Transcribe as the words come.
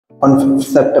On 5th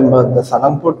September, the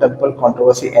Salangpur Temple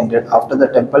controversy ended after the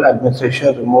temple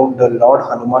administration removed the Lord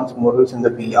Hanuman's murals in the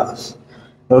BRs.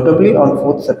 Notably, on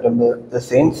 4th September, the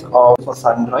saints of for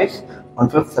sunrise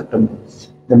on 5th September.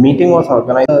 The meeting was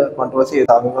organized. The controversy is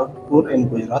Salangpur in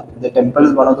Gujarat. The temple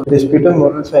is one of the disputed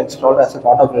murals were installed as a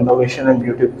part of renovation and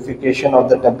beautification of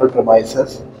the temple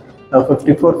premises. A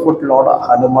 54-foot Lord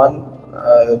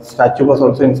Hanuman statue was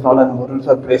also installed and murals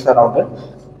were placed around it.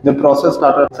 The process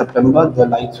started in September. The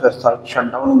lights were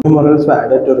shut down. New murals were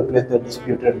added to replace the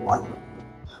disputed one.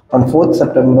 On 4th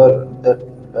September, the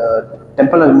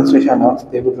temple administration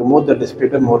announced they would remove the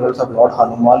disputed murals of Lord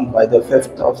Hanuman by the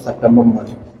 5th of September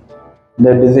morning.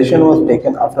 The decision was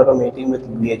taken after a meeting with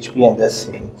BHP and the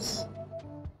saints.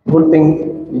 Good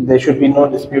thing, there should be no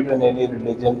dispute in any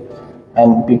religion,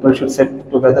 and people should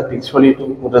sit together peacefully to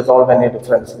resolve any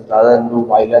differences rather than do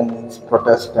violence,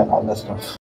 protest, and all that stuff.